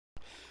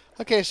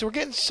Okay, so we're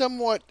getting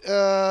somewhat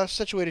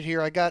situated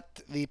here. I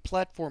got the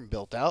platform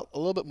built out a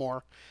little bit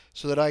more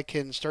so that I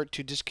can start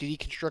to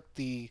deconstruct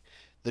the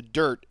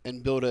dirt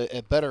and build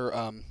a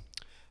better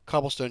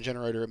cobblestone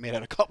generator made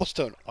out of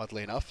cobblestone,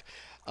 oddly enough.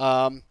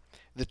 Um,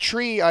 the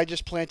tree I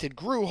just planted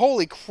grew.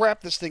 Holy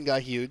crap, this thing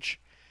got huge.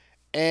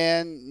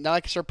 And now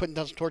I can start putting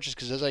down some torches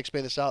because as I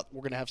expand this out,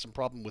 we're going to have some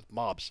problem with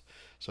mobs.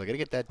 So I got to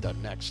get that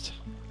done next.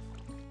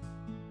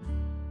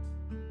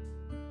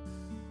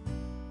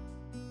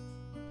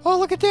 Oh,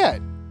 look at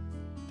that.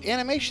 The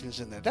animation's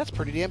in there. That's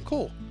pretty damn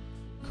cool.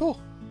 Cool.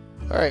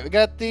 Alright, we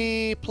got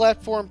the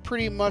platform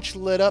pretty much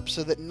lit up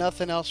so that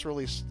nothing else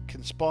really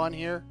can spawn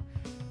here.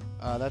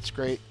 That's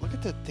great. Look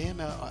at the damn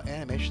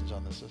animations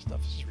on this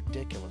stuff. This is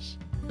ridiculous.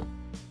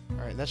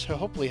 Alright, that should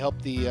hopefully help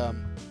the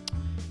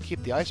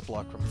keep the ice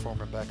block from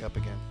forming back up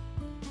again.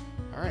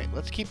 Alright,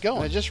 let's keep going.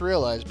 And I just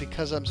realized,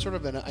 because I'm sort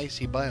of in an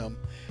icy biome,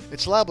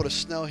 it's liable to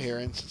snow here,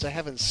 and since I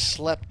haven't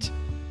slept...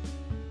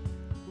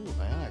 Ooh,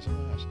 my eyes, oh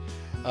my eyes.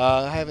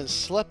 I haven't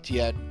slept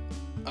yet,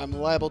 I'm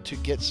liable to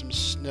get some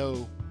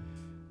snow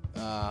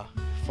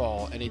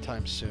fall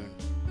anytime soon.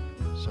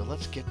 So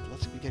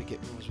we gotta get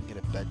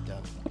a bed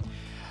done.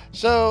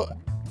 So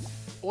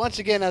once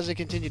again, as I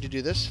continue to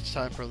do this, it's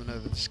time for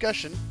another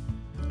discussion.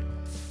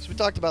 So we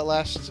talked about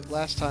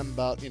last time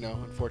about,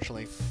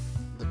 unfortunately,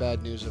 the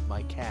bad news of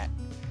my cat,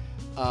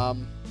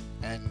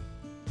 and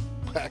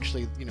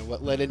actually,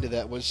 what led into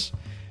that was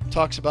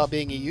talks about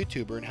being a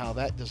YouTuber and how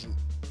that doesn't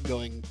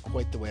going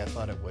quite the way I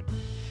thought it would.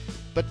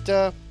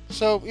 But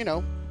so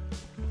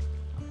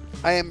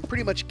I am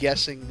pretty much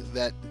guessing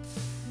that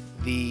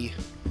the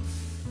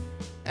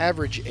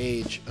average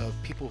age of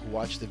people who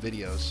watch the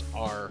videos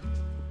are,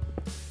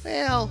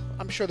 well,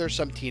 I'm sure there's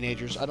some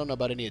teenagers. I don't know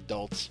about any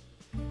adults.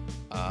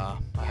 I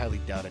highly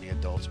doubt any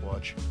adults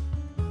watch.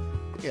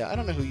 Yeah, I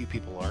don't know who you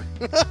people are.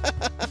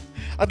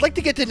 I'd like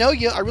to get to know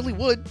you. I really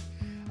would.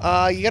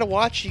 You gotta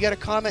watch, you gotta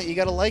comment, you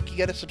gotta like, you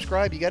gotta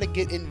subscribe, you gotta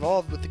get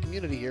involved with the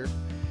community here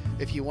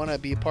if you want to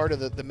be a part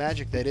of the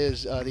magic that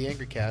is the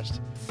Angry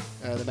Cast,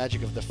 the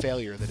magic of the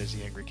failure that is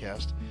the Angry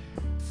Cast.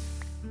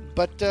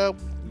 But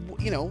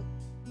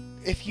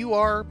if you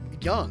are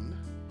young,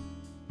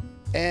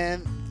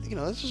 and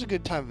this is a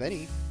good time of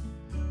any,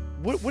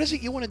 what is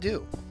it you want to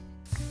do?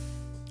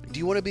 Do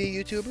you want to be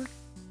a YouTuber?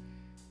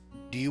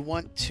 Do you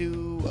want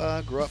to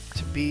grow up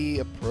to be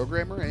a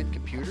programmer in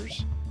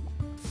computers?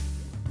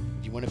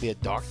 Do you want to be a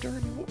doctor? I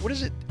mean, what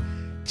is it?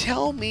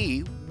 Tell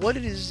me what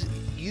it is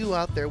you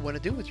out there want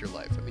to do with your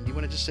life. I mean, do you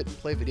want to just sit and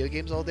play video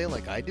games all day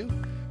like I do?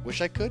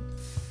 Wish I could.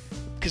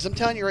 Because I'm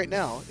telling you right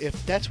now,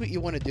 if that's what you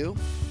want to do,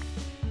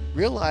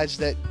 realize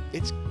that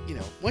it's,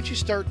 once you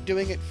start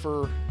doing it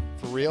for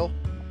real,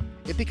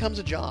 it becomes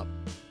a job.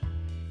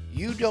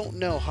 You don't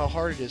know how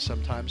hard it is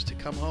sometimes to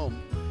come home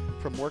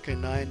from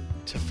working 9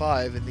 to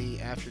 5 in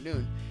the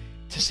afternoon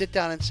to sit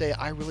down and say,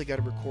 I really got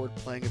to record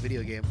playing a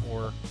video game,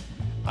 or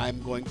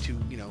I'm going to,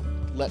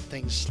 let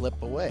things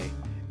slip away.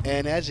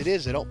 And as it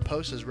is, I don't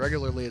post as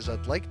regularly as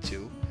I'd like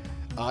to.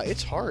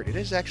 It's hard. It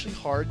is actually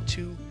hard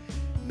to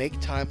make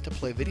time to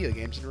play video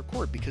games and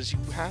record, because you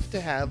have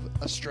to have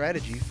a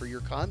strategy for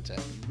your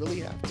content. You really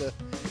have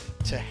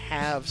to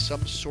have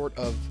some sort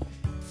of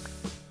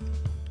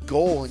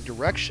goal and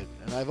direction.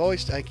 And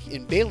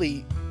and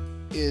Bailey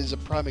is a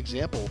prime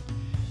example,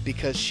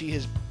 because she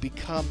has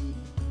become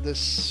this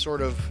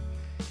sort of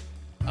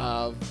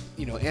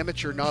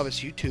amateur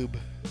novice YouTube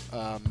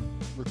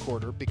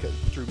recorder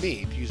through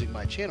me using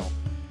my channel.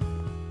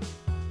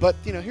 But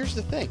here's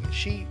the thing: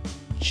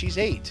 she's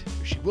 8,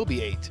 or she will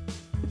be 8,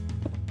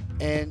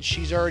 and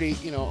she's already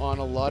on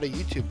a lot of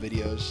YouTube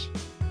videos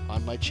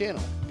on my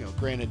channel.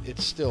 Granted,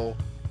 it's still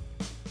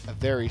a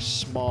very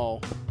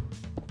small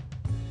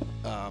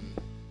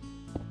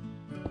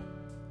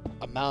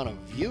amount of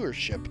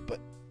viewership, but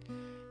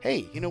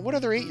hey, what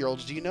other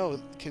 8-year-olds do you know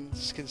can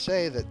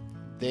say that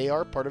they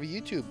are part of a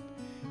YouTube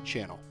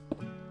channel?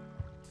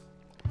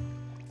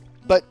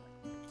 But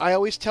I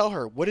always tell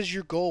her, what is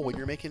your goal when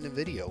you're making a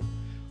video?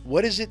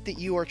 What is it that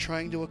you are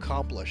trying to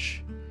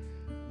accomplish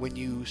when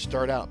you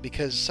start out?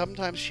 Because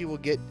sometimes she'll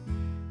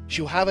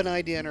have an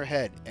idea in her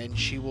head, and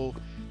she will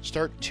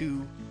start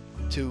to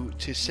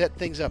set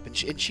things up, and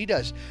she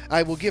does.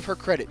 I will give her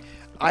credit.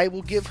 I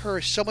will give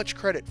her so much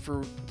credit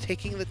for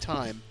taking the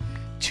time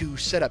to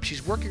set up.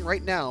 She's working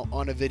right now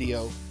on a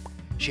video.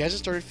 She hasn't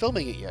started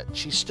filming it yet.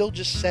 She's still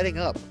just setting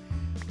up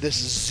this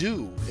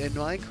zoo in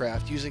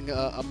Minecraft using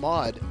a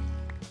mod,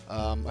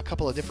 a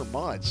couple of different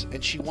mods,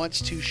 and she wants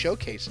to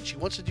showcase it. She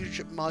wants to do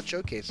mod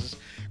showcases.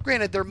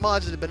 Granted, they're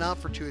mods that have been out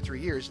for 2 or 3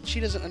 years, and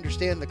she doesn't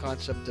understand the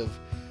concept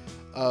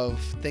of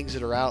things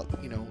that are out.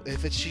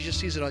 If she just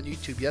sees it on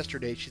YouTube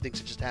yesterday, she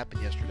thinks it just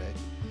happened yesterday.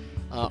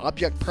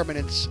 Object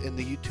permanence in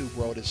the YouTube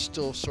world is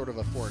still sort of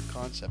a foreign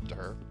concept to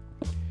her.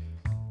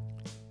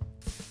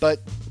 But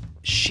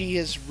she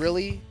has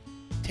really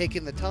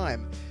taken the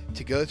time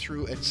to go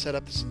through and set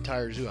up this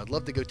entire zoo. I'd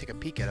love to go take a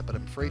peek at it, but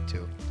I'm afraid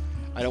to.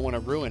 I don't want to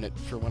ruin it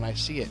for when I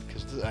see it,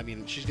 because,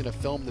 she's going to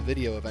film the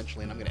video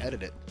eventually, and I'm going to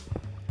edit it.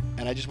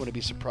 and I just want to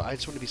be surprised. I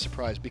just want to be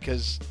surprised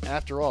because,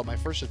 after all, my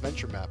first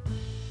adventure map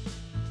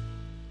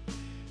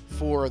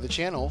for the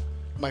channel,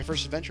 my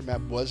first adventure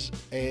map was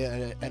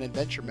an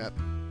adventure map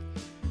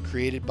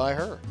created by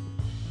her.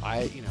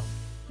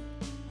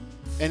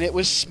 And it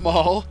was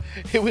small.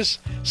 It was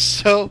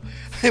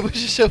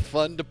just so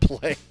fun to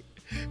play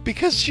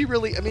because she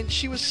really, I mean,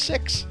 she was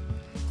 6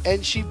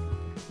 and she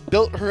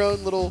built her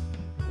own little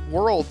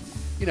world.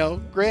 You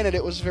know, granted,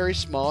 it was very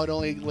small. It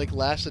only like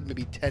lasted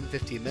maybe 10,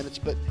 15 minutes,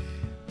 but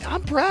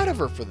I'm proud of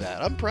her for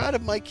that. I'm proud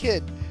of my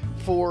kid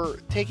for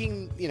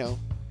taking, you know,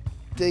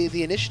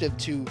 the initiative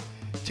to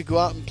go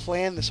out and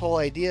plan this whole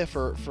idea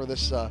for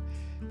this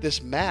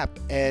this map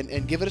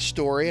and give it a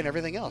story and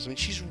everything else. I mean,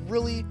 she's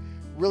really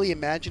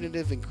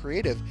imaginative and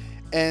creative,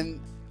 and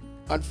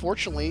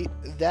unfortunately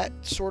that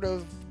sort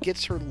of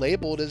gets her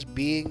labeled as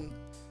being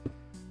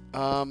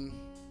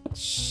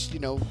you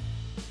know,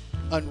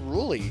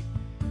 unruly,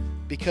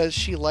 because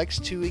she likes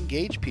to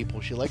engage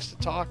people, she likes to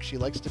talk, she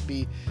likes to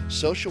be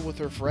social with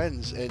her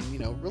friends, and you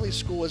know, really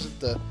school isn't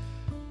the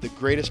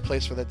greatest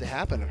place for that to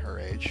happen at her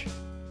age.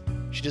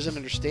 She doesn't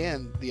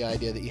understand the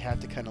idea that you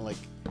have to kind of like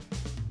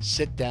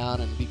sit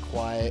down and be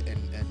quiet and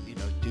you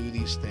know, do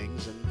these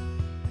things, and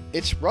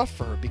it's rough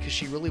for her because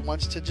she really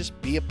wants to just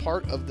be a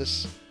part of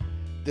this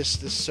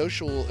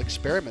social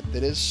experiment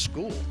that is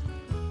school.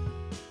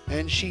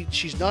 And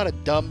she's not a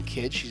dumb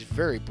kid. She's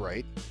very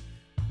bright.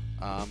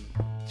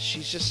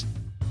 She's just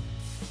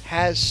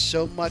has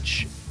so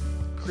much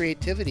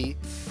creativity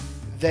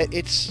that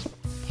it's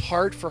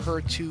hard for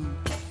her to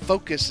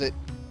focus it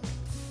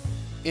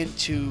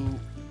into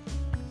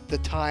the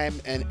time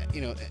and,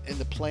 you know, and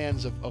the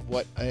plans of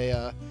what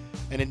an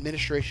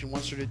administration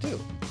wants her to do.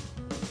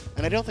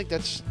 And I don't think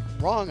that's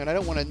wrong, and I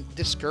don't want to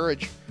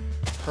discourage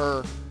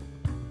her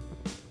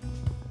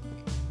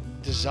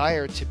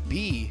desire to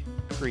be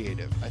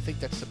creative. I think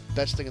that's the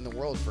best thing in the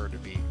world for her to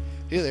be.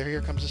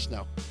 Here comes the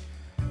snow.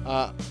 You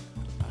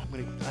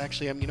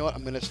know what?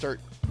 I'm gonna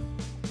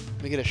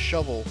get a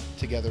shovel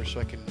together so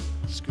I can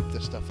scoop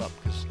this stuff up,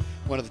 because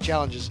one of the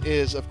challenges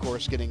is, of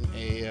course, getting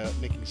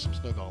making some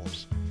snow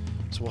golems.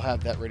 So we'll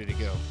have that ready to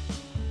go.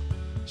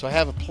 So I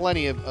have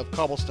plenty of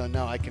cobblestone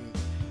now. I can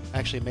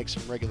actually make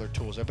some regular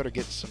tools. I better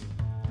get some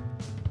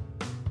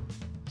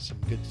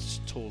good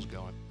tools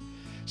going.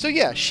 So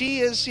yeah, she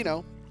is, you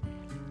know,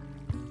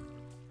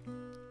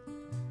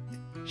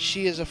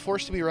 she is a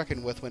force to be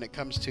reckoned with when it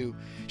comes to,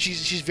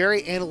 she's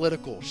very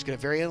analytical. She's got a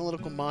very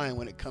analytical mind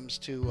when it comes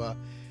to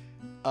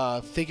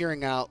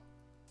figuring out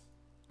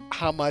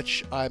how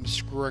much I'm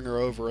screwing her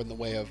over in the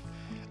way of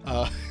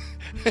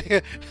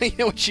you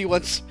know, when she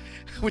wants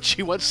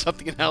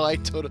something and how I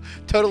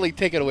totally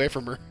take it away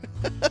from her.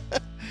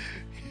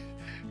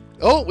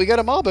 Oh, we got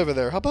a mob over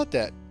there. How about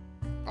that?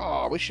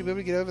 Oh, we should be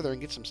able to get over there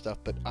and get some stuff,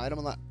 but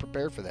I'm not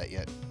prepared for that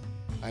yet.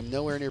 I'm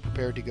nowhere near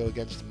prepared to go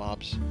against the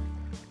mobs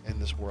in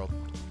this world.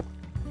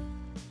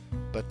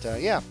 But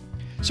yeah.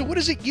 So what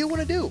is it you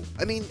want to do?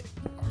 I mean,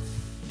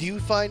 do you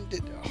find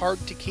it hard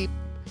to keep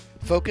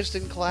focused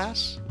in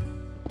class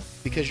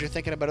because you're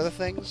thinking about other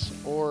things,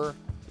 or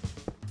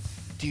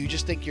do you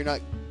just think you're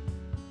not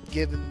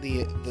given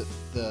the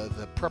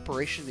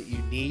preparation that you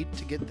need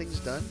to get things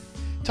done?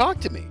 Talk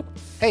to me.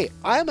 Hey,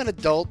 I'm an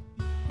adult,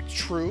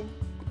 true.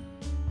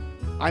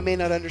 I may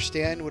not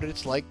understand what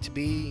it's like to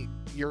be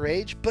your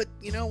age, but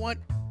you know what?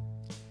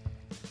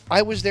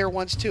 I was there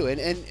once too,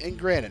 and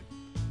granted,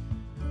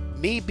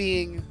 me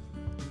being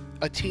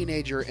a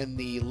teenager in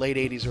the late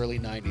 80s, early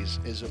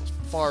 90s is a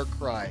far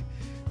cry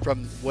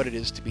from what it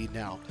is to be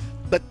now.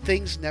 But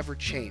things never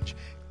change.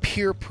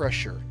 Peer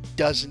pressure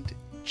doesn't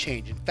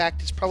change. In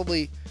fact, it's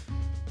probably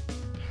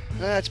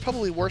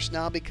worse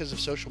now because of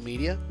social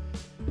media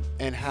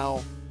and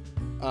how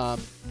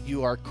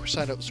you are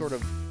sort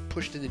of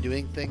pushed into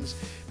doing things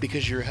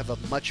because you have a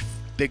much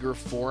bigger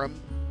forum.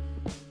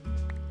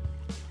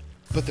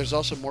 But there's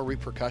also more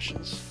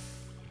repercussions.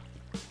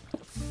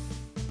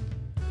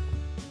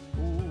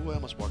 Ooh, I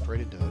almost walked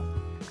right into it.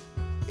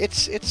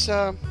 It's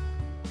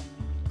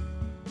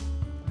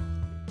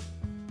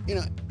you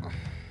know,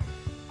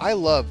 I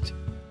loved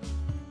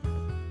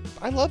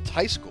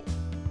high school.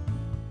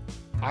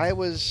 I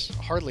was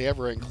hardly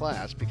ever in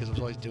class because I was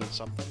always doing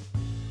something.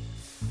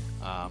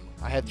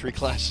 I had 3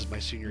 classes my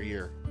senior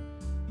year.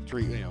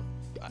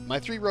 My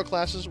 3 real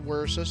classes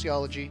were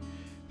sociology,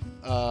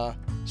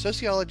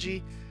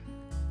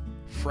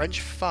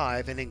 French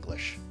 5, and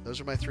English. Those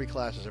are my 3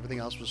 classes. Everything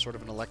else was sort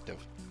of an elective,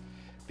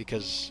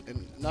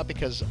 not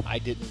because I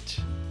didn't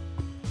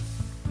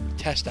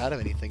test out of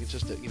anything. It's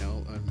just that, you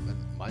know, in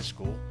my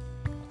school,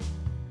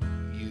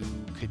 you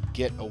could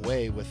get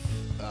away with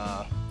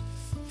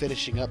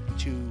finishing up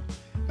 2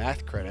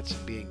 math credits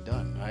and being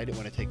done. I didn't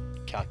want to take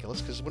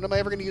calculus because when am I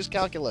ever going to use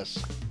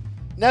calculus?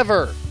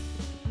 Never.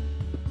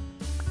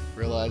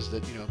 Realized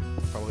that, you know,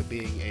 probably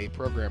being a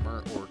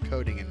programmer or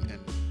coding and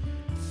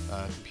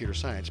computer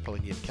science,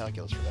 probably needed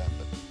calculus for that,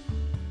 but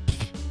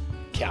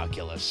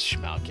calculus,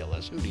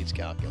 schmalculus, who needs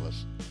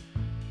calculus?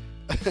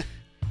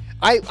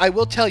 I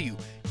will tell you,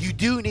 you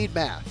do need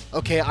math.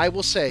 Okay, I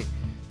will say,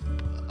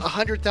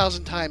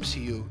 100,000 times to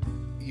you,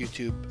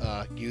 YouTube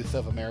youth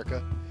of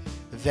America,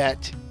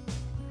 that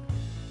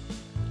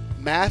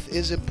math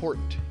is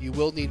important. You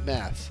will need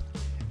math.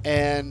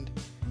 And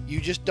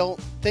you just don't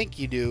think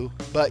you do,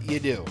 but you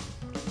do.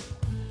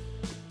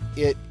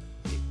 It's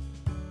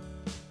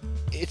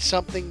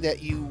something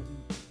that you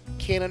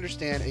can't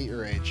understand at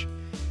your age.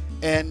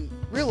 And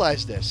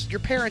realize this, your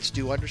parents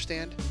do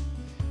understand.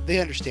 They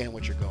understand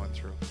what you're going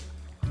through.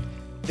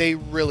 They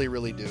really,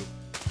 really do.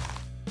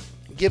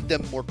 Give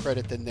them more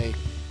credit than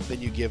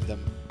you give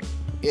them.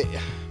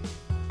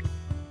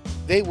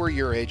 They were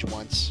your age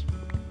once.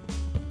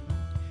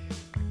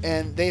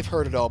 And they've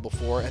heard it all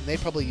before, and they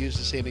probably used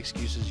the same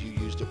excuses you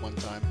used at one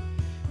time.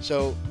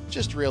 So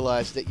just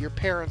realize that your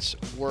parents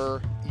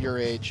were your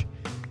age.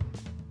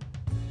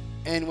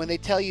 And when they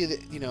tell you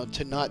that,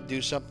 to not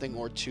do something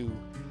or to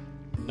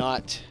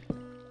not,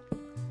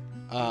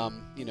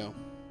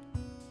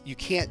 you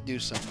can't do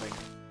something,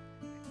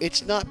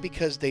 it's not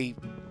because they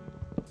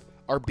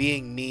are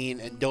being mean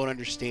and don't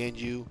understand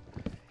you.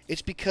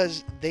 It's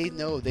because they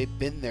know they've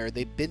been there,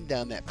 they've been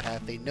down that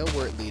path, they know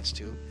where it leads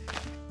to,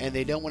 and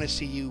they don't want to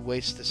see you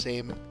waste the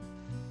same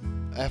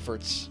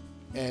efforts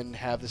and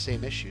have the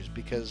same issues,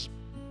 because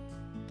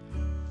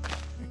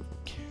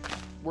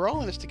we're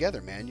all in this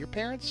together, man. Your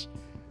parents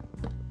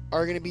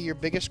are going to be your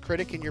biggest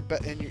critic and your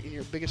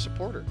biggest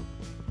supporter.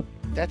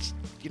 That's,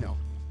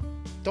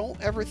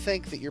 don't ever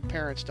think that your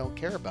parents don't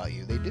care about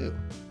you. They do.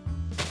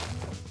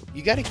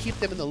 You got to keep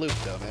them in the loop,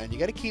 though, man. You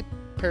got to keep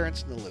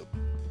parents in the loop.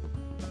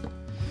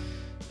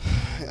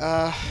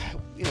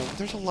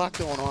 There's a lot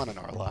going on in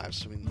our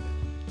lives. I mean,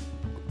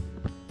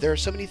 there are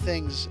so many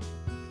things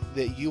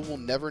that you will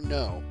never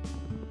know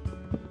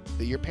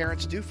that your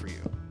parents do for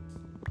you.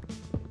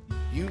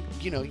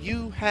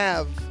 You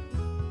have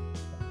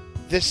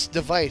this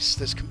device,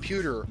 this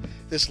computer,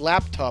 this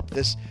laptop,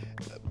 this,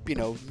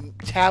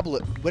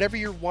 tablet, whatever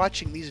you're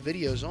watching these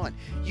videos on.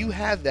 You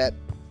have that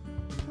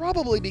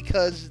probably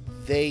because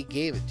they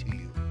gave it to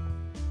you.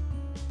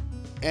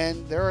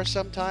 And there are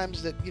some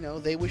times that,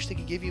 they wish they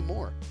could give you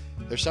more.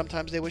 There's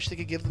sometimes they wish they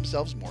could give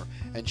themselves more.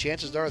 And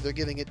chances are they're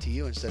giving it to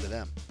you instead of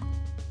them.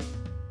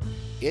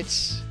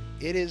 It's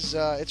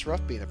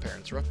rough being a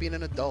parent. It's rough being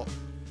an adult.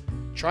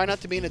 Try not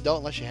to be an adult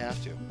unless you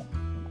have to.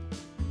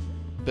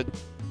 But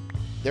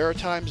there are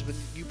times when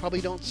you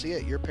probably don't see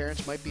it. Your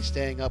parents might be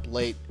staying up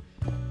late,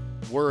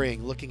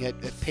 worrying, looking at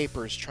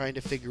papers, trying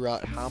to figure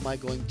out, how am I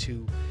going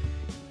to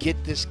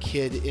get this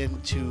kid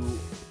into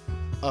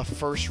a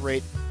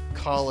first-rate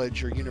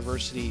college or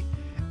university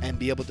and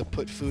be able to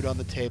put food on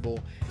the table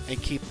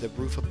and keep the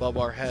roof above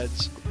our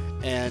heads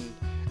and,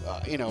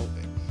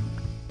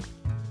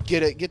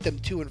 get them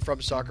to and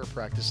from soccer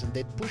practice. And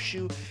they push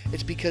you.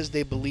 It's because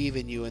they believe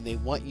in you and they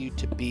want you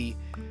to be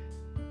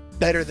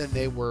better than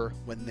they were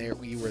when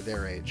you were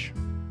their age.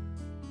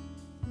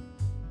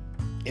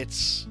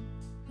 It's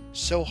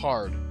so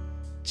hard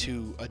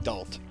to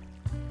adult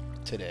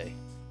today.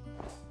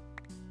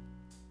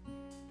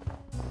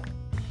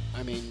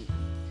 I mean,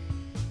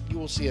 you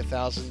will see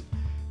 1,000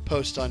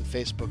 posts on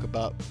Facebook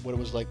about what it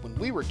was like when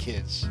we were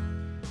kids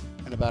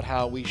and about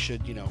how we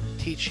should,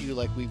 teach you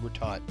like we were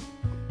taught.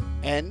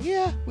 And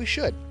yeah, we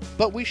should.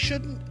 But we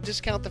shouldn't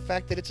discount the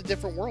fact that it's a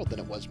different world than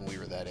it was when we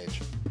were that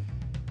age.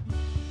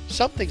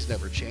 Some things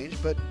never change,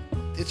 but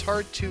it's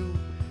hard to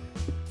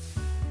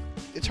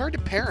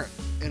parent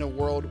in a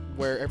world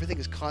where everything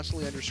is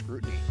constantly under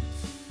scrutiny,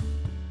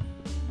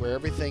 where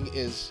everything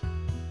is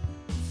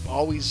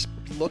always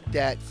looked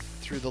at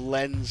through the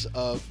lens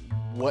of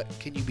what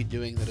can you be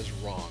doing that is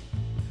wrong,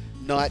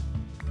 not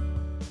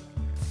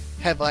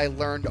have I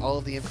learned all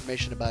of the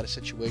information about a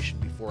situation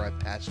before I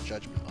pass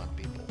judgment on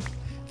people.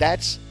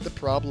 That's the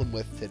problem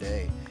with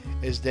today,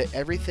 is that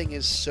everything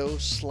is so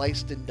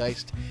sliced and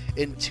diced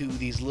into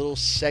these little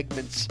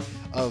segments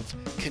of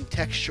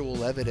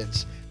contextual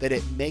evidence that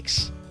it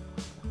makes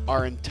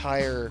our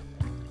entire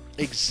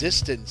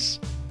existence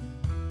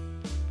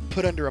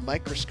put under a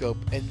microscope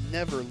and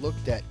never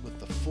looked at with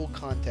the full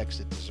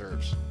context it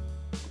deserves.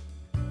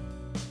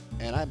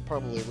 And I'm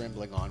probably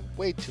rambling on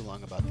way too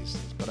long about these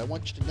things, but I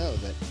want you to know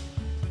that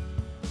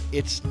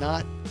it's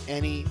not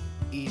any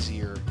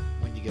easier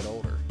when you get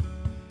older.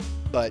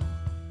 But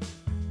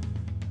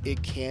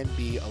it can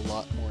be a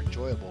lot more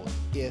enjoyable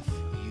if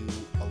you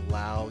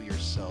allow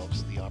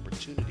yourselves the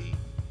opportunity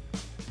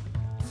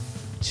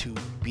to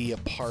be a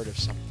part of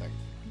something.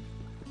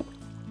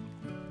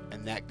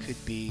 And that could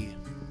be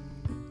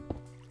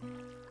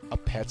a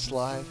pet's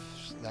life,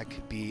 that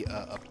could be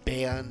a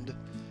band,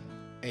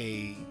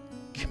 a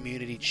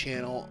community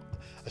channel,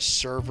 a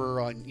server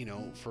on,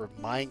 for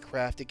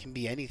Minecraft. It can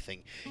be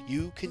anything.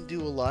 You can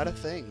do a lot of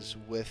things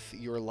with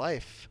your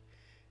life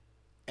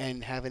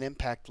and have an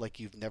impact like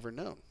you've never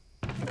known.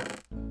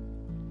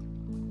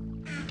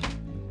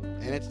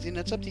 And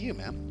it's up to you,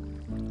 man.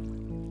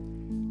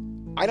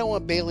 I don't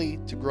want Bailey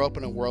to grow up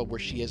in a world where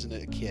she isn't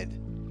a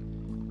kid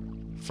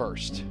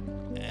first,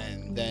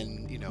 and then,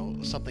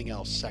 something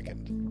else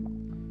second.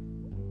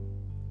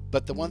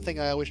 But the one thing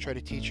I always try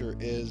to teach her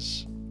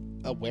is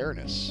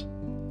awareness.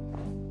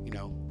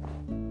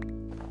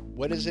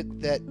 What is it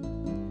that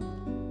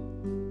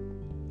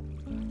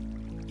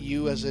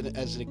you as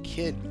a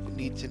kid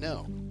need to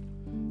know?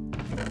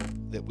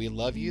 That we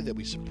love you, that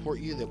we support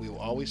you, that we will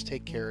always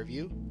take care of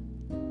you,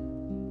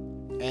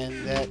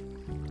 and that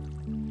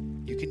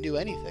you can do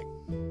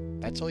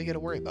anything. That's all you got to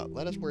worry about.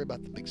 Let us worry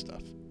about the big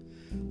stuff.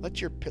 Let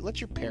your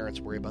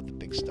parents worry about the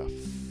big stuff.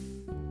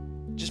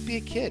 Just be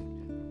a kid,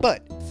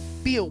 but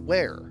be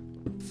aware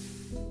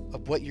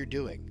of what you're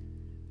doing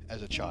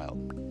as a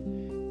child.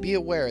 Be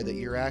aware that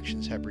your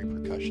actions have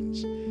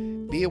repercussions.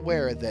 Be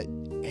aware that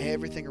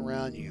everything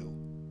around you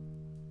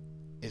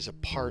is a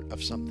part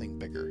of something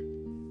bigger.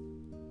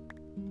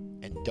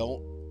 And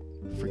don't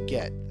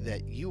forget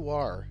that you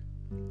are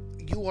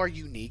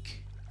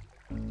unique,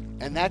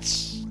 and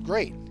that's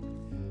great.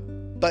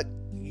 But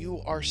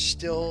you are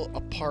still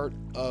a part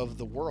of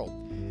the world.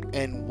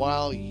 And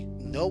while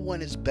no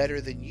one is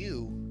better than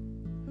you,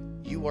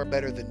 you are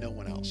better than no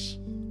one else.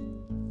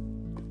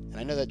 And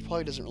I know that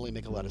probably doesn't really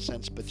make a lot of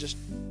sense, but just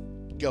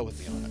go with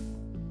me on it.